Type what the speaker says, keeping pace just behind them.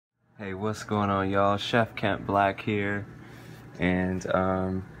Hey, what's going on, y'all? Chef Kent Black here, and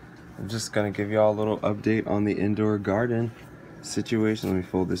I'm just gonna give y'all a little update on the indoor garden situation. Let me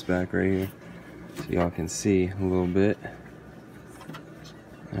fold this back right here so y'all can see a little bit.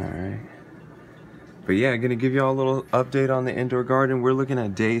 Alright. But yeah, gonna give y'all a little update on the indoor garden. We're looking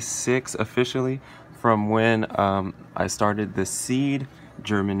at day 6 officially from when I started the seed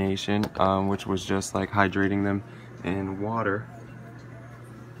germination, which was just like hydrating them in water.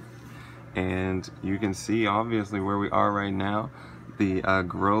 And you can see obviously where we are right now. The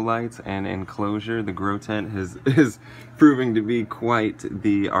grow lights and enclosure, the grow tent is proving to be quite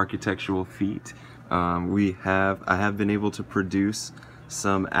the architectural feat. I have been able to produce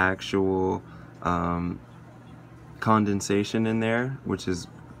some actual condensation in there, which is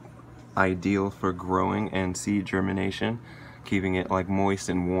ideal for growing and seed germination, keeping it like moist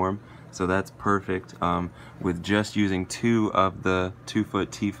and warm. So that's perfect. With just using 2 of the 2-foot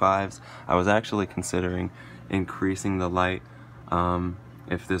T5s, I was actually considering increasing the light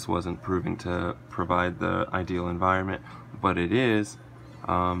if this wasn't proving to provide the ideal environment, but it is.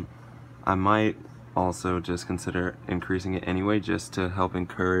 I might also just consider increasing it anyway, just to help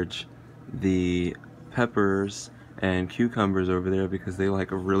encourage the peppers and cucumbers over there, because they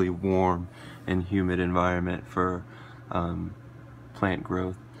like a really warm and humid environment for plant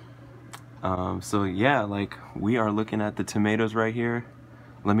growth. So yeah, like we are looking at the tomatoes right here.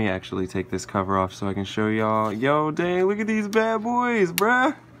 Let me actually take this cover off so I can show y'all. Yo, dang, look at these bad boys,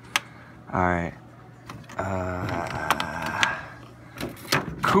 bruh. Alright.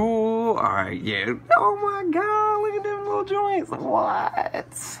 Cool. Alright, yeah. Oh my god, look at them little joints.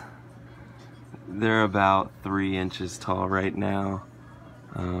 What? They're about 3 inches tall right now.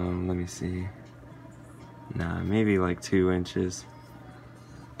 Let me see. Nah, maybe like 2 inches.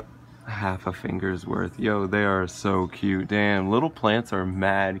 Half a finger's worth. Yo, they are so cute. Damn, little plants are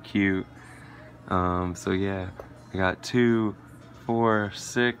mad cute. So yeah, I got 2, 4,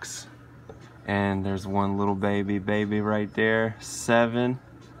 6, and there's one little baby right there, 7.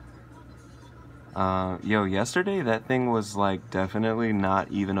 Yo, yesterday that thing was like definitely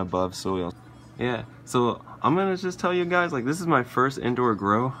not even above soil. Yeah, so I'm gonna just tell you guys, like, this is my first indoor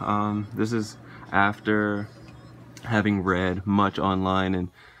grow. This is after having read much online and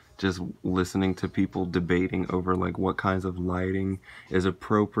just listening to people debating over like what kinds of lighting is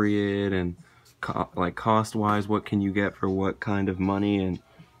appropriate and like cost-wise, what can you get for what kind of money. And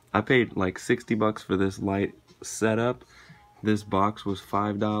I paid like 60 bucks for this light setup. This box was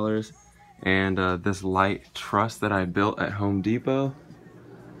 $5, and this light truss that I built at Home Depot,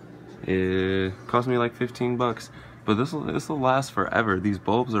 it cost me like 15 bucks. But this will last forever. These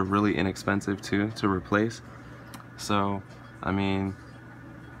bulbs are really inexpensive too to replace. So I mean,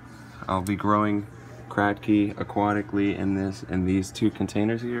 I'll be growing Kratky aquatically in these 2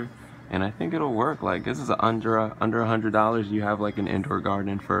 containers here, and I think it'll work. Like, this is under $100. You have like an indoor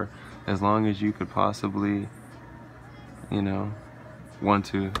garden for as long as you could possibly, you know, want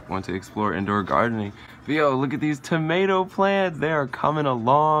to explore indoor gardening. But yo, look at these tomato plants. They are coming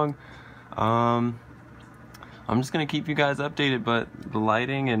along. I'm just gonna keep you guys updated, but the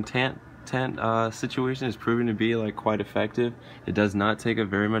lighting and tent situation is proving to be like quite effective. It does not take up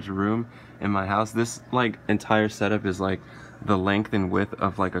very much room in my house. This like entire setup is like the length and width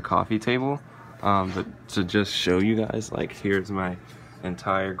of like a coffee table. But to just show you guys, like, here's my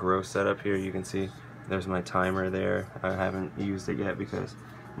entire grow setup here. You can see there's my timer there. I haven't used it yet because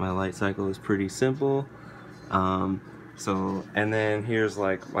my light cycle is pretty simple. And then here's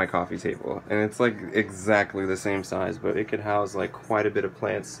like my coffee table, and it's like exactly the same size, but it could house like quite a bit of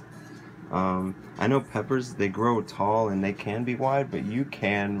plants. I know peppers, they grow tall and they can be wide, but you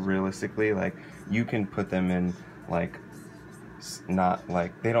can realistically, like, you can put them in like, not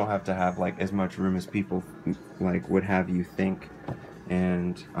like, they don't have to have like as much room as people like would have you think.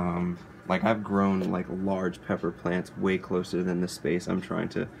 And like, I've grown like large pepper plants way closer than the space I'm trying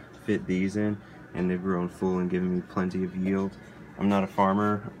to fit these in, and they've grown full and given me plenty of yield. I'm not a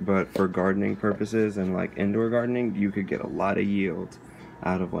farmer, but for gardening purposes and like indoor gardening, you could get a lot of yield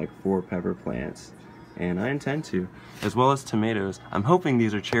out of like 4 pepper plants, and I intend to, as well as tomatoes. I'm hoping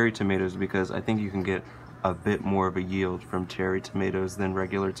these are cherry tomatoes because I think you can get a bit more of a yield from cherry tomatoes than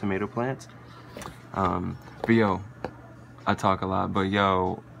regular tomato plants. But yo, I talk a lot, but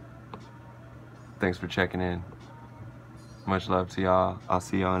yo, thanks for checking in. Much love to y'all. I'll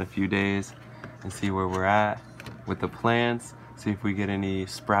see y'all in a few days and see where we're at with the plants, see if we get any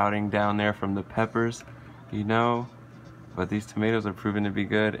sprouting down there from the peppers, you know. But these tomatoes are proving to be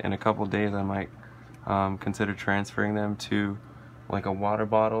good. In a couple days I might consider transferring them to like a water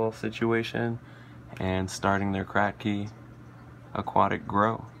bottle situation and starting their Kratky aquatic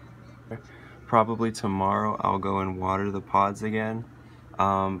grow. Probably tomorrow I'll go and water the pods again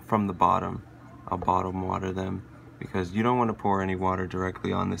from the bottom. I'll bottom water them because you don't want to pour any water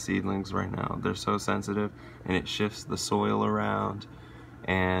directly on the seedlings right now. They're so sensitive and it shifts the soil around,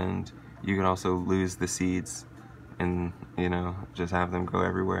 and you can also lose the seeds and, you know, just have them go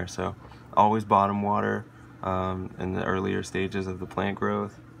everywhere. So always bottom water in the earlier stages of the plant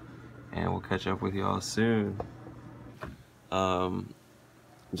growth, and we'll catch up with y'all soon.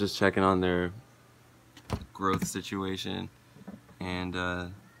 Just checking on their growth situation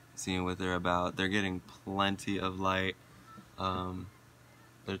and seeing what they're about. They're getting plenty of light.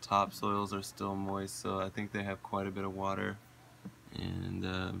 Their topsoils are still moist, so I think they have quite a bit of water,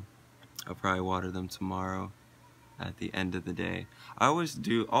 and I'll probably water them tomorrow at the end of the day. I always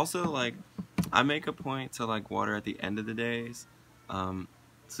do. Also, like, I make a point to like water at the end of the days,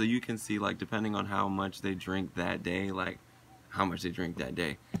 so you can see, like, depending on how much they drink that day, like how much they drink that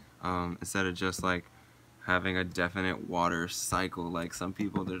day, instead of just like having a definite water cycle. Like some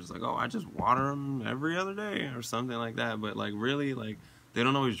people, they're just like, oh, I just water them every other day or something like that, but like really, like, they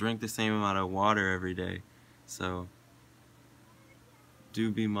don't always drink the same amount of water every day. So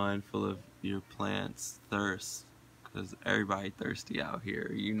do be mindful of your plants' thirst, because everybody thirsty out here,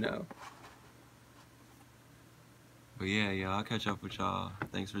 you know. But yeah, y'all, I'll catch up with y'all.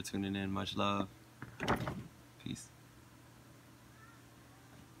 Thanks for tuning in. Much love.